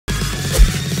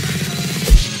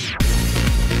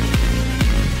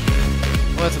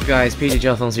What's up guys,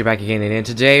 Pghlfilms here back again, and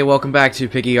today, welcome back to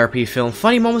Pghlfilms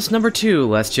Funny Moments number 2.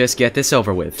 Let's just get this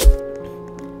over with.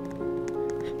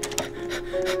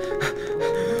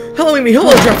 Hello Amy,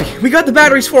 hello Jeffy, we got the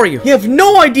batteries for you. You have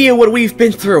no idea what we've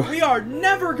been through. We are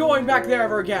never going back there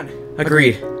ever again.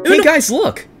 Agreed. Hey guys,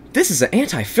 look! This is an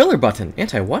anti-filler button.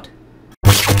 Anti-what?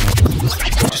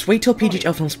 Just wait till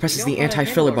Pghlfilms presses the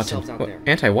anti-filler button.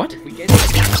 Anti-what?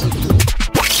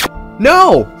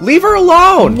 No! Leave her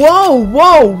alone! Whoa,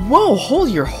 whoa, whoa! Hold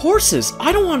your horses!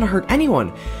 I don't want to hurt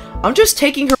anyone. I'm just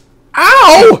taking her.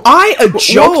 Ow! I a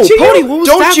joke to Pony, you? what was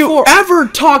Don't that you for? ever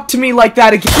talk to me like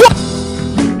that again!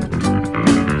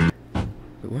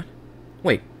 Wait, what?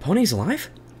 Wait, Pony's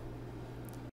alive?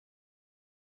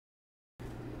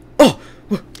 Oh!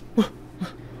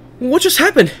 What just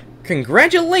happened?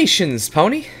 Congratulations,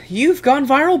 Pony! You've gone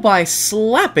viral by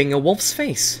slapping a wolf's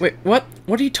face. Wait, what?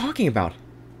 What are you talking about?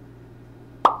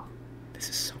 This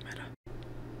is so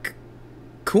meta.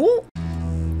 Cool?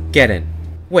 Get in.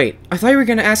 Wait, I thought you were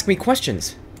gonna ask me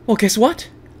questions. Well, guess what?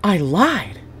 I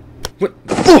lied. What?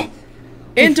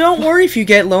 And don't worry if you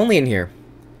get lonely in here.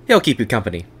 He'll keep you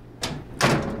company.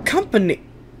 Company?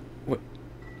 What?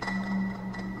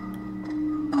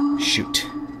 Shoot.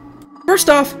 First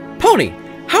off, Pony,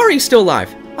 how are you still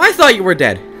alive? I thought you were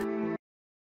dead.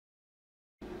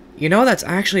 You know, that's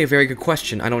actually a very good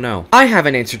question. I don't know. I have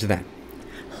an answer to that.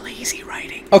 Lazy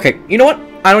writing. Okay, you know what?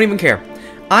 I don't even care.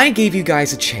 I gave you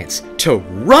guys a chance to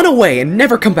run away and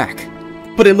never come back.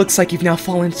 But it looks like you've now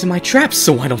fallen into my traps,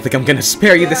 so I don't think I'm gonna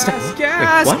spare you this time.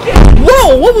 Wait, what?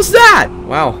 Whoa, what was that?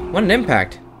 Wow, what an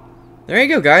impact. There you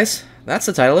go, guys. That's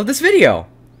the title of this video.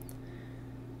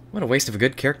 What a waste of a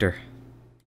good character.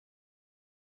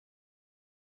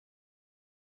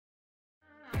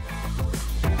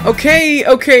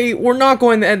 Okay, we're not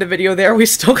going to end the video there. We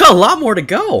still got a lot more to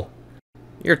go.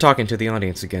 You're talking to the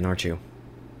audience again, aren't you?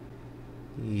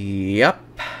 Yep.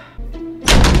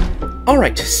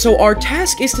 Alright, so our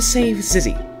task is to save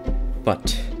Zizzy.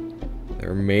 But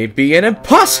there may be an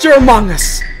imposter among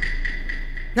us!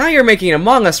 Now you're making an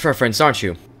Among Us reference, aren't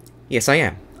you? Yes, I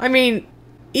am. I mean,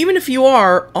 even if you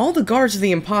are, all the guards are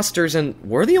the imposters and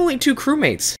we're the only two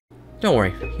crewmates. Don't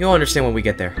worry, you'll understand when we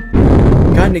get there.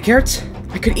 Got any carrots?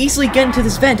 I could easily get into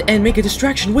this vent and make a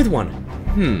distraction with one.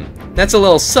 That's a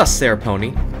little sus there,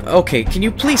 Pony. Okay, can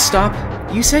you please stop?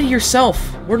 You said it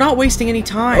yourself. We're not wasting any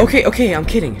time. Okay, I'm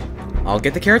kidding. I'll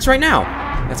get the carrots right now.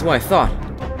 That's what I thought.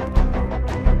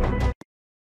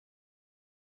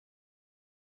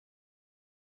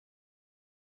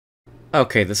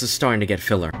 Okay, this is starting to get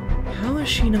filler. How is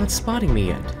she not spotting me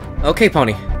yet? Okay,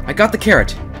 Pony, I got the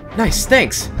carrot. Nice,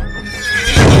 thanks.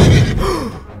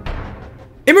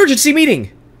 Emergency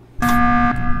meeting!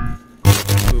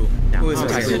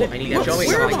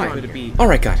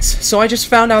 Alright guys, so I just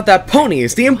found out that Pony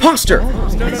is the imposter!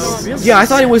 Yeah, I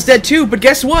thought he was dead too, but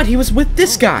guess what? He was with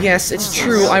this guy! Yes, it's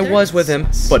true, I was with him.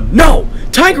 But no!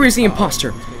 Tiger is the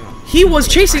imposter! He was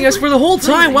chasing us for the whole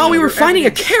time while we were finding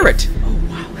a carrot!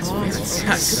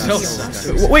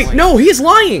 Wait, no, he is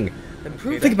lying!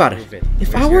 Think about it.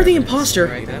 If I were the imposter,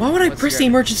 why would I press the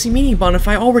emergency meeting button if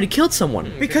I already killed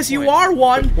someone? Because you are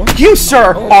one! You,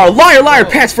 sir, are a liar,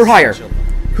 pants for hire!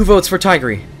 Who votes for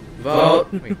Tigry? Vote.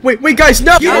 Wait, guys,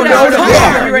 no! You don't know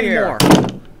anymore!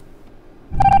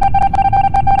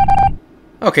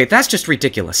 Okay, that's just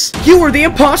ridiculous. You were the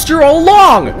imposter all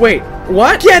along! Wait,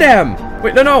 what? Get him!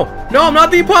 Wait, no, I'm not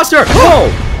the imposter!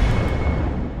 Oh!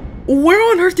 Where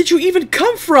on earth did you even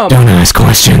come from? Don't ask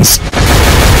questions.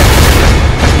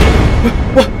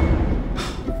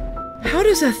 How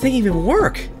does that thing even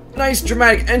work? Nice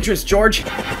dramatic entrance, George.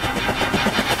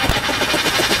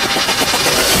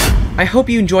 I hope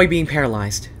you enjoy being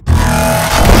paralyzed.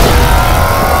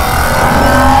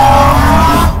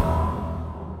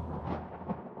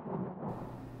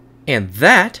 And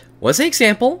that was an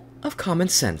example of common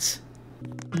sense.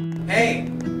 Hey!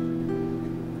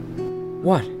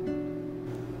 What?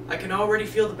 I can already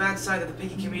feel the bad side of the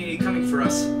Piggy community coming for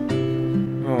us.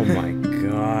 Oh my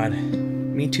god.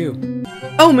 Me too.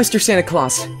 Oh, Mr. Santa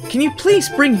Claus, can you please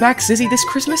bring back Zizzy this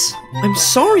Christmas? I'm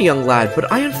sorry, young lad,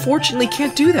 but I unfortunately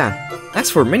can't do that. That's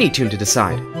for Minitoon to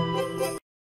decide.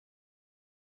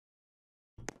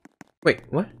 Wait,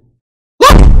 what?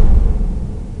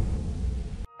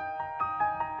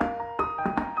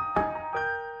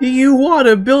 You want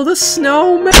to build a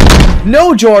snowman?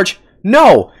 No, George!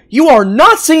 No! You are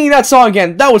not singing that song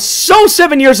again! That was so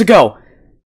 7 years ago!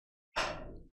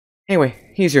 Anyway,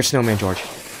 here's your snowman, George.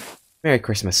 Merry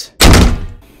Christmas.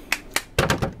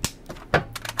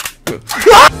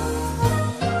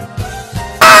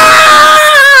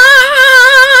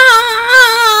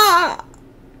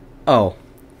 Oh,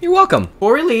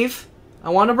 leave. I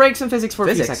want to break some physics for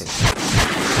a few seconds.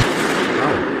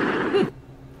 Oh.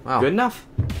 Wow. Good enough.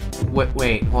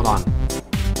 Wait, hold on.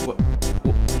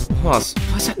 What's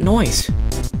that noise?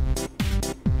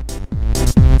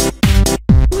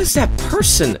 Who is that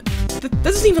person? That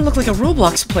doesn't even look like a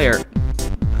Roblox player.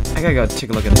 I gotta go take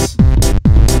a look at this.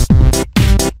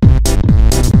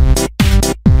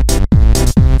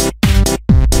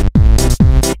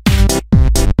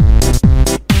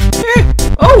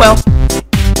 Oh well.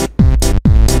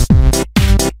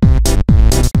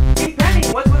 Hey Penny,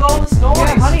 what's with all this noise?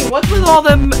 Yeah, honey, what's with all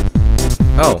them?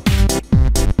 Oh.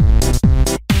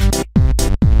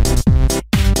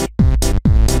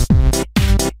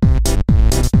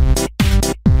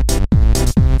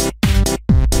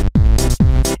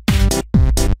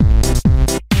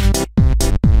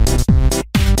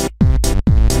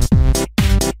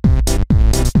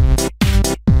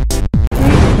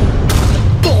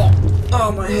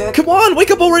 Come on,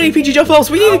 wake up already, Pghlfilms!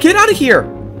 We need to get out of here!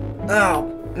 Ow,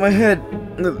 my head.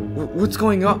 What's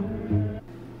going on?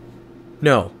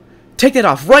 No. Take that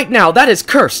off right now, that is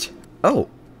cursed! Oh,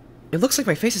 it looks like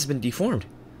my face has been deformed.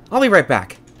 I'll be right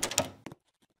back.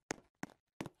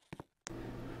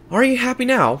 Are you happy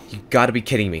now? You gotta be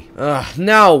kidding me. Ugh,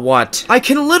 now what? I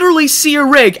can literally see your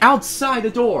rig outside the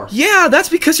door! Yeah, that's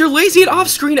because you're lazy at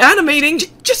off-screen animating!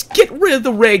 Just get rid of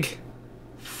the rig!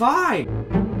 Fine!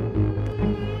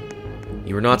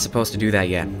 You were not supposed to do that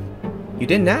yet. You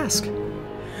didn't ask.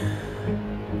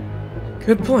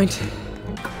 Good point.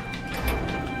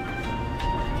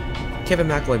 Kevin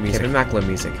McLeod music. Kevin McLeod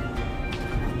music.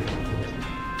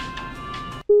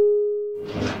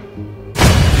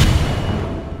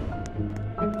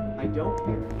 I don't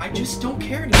care. I just don't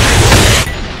care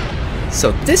anymore.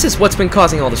 So this is what's been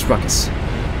causing all this ruckus.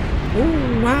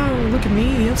 Oh wow, look at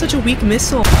me. I'm such a weak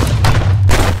missile.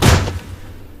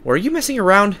 Were you messing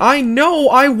around? I know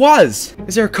I was!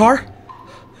 Is there a car?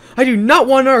 I do not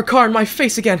want another car in my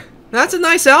face again. That's a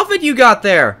nice outfit you got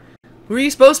there. Who are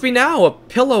you supposed to be now? A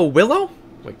pillow willow?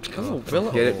 Wait, pillow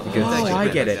willow? Get it? Oh, I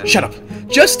get it. Shut up.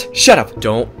 Just shut up.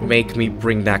 Don't make me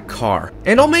bring that car.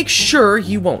 And I'll make sure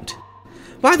you won't.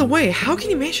 By the way, how can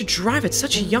you manage to drive at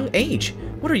such a young age?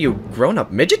 What are you,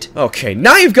 grown-up midget? Okay,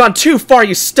 now you've gone too far,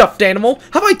 you stuffed animal!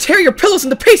 How about I tear your pillows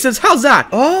into pieces? How's that?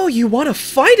 Oh, you want to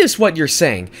fight is what you're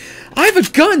saying. I have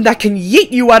a gun that can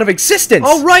yeet you out of existence!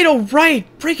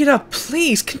 Alright, break it up,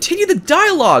 please. Continue the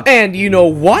dialogue. And you know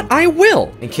what? I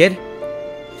will. And kid,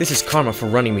 this is karma for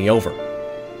running me over.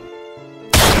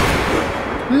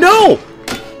 No!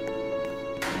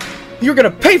 You're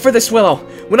gonna pay for this, Willow!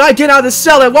 When I get out of this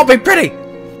cell, it won't be pretty!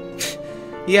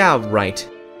 Yeah, right.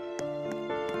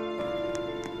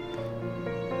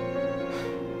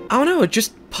 I don't know, it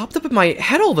just popped up in my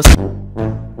head all of a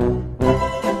sudden.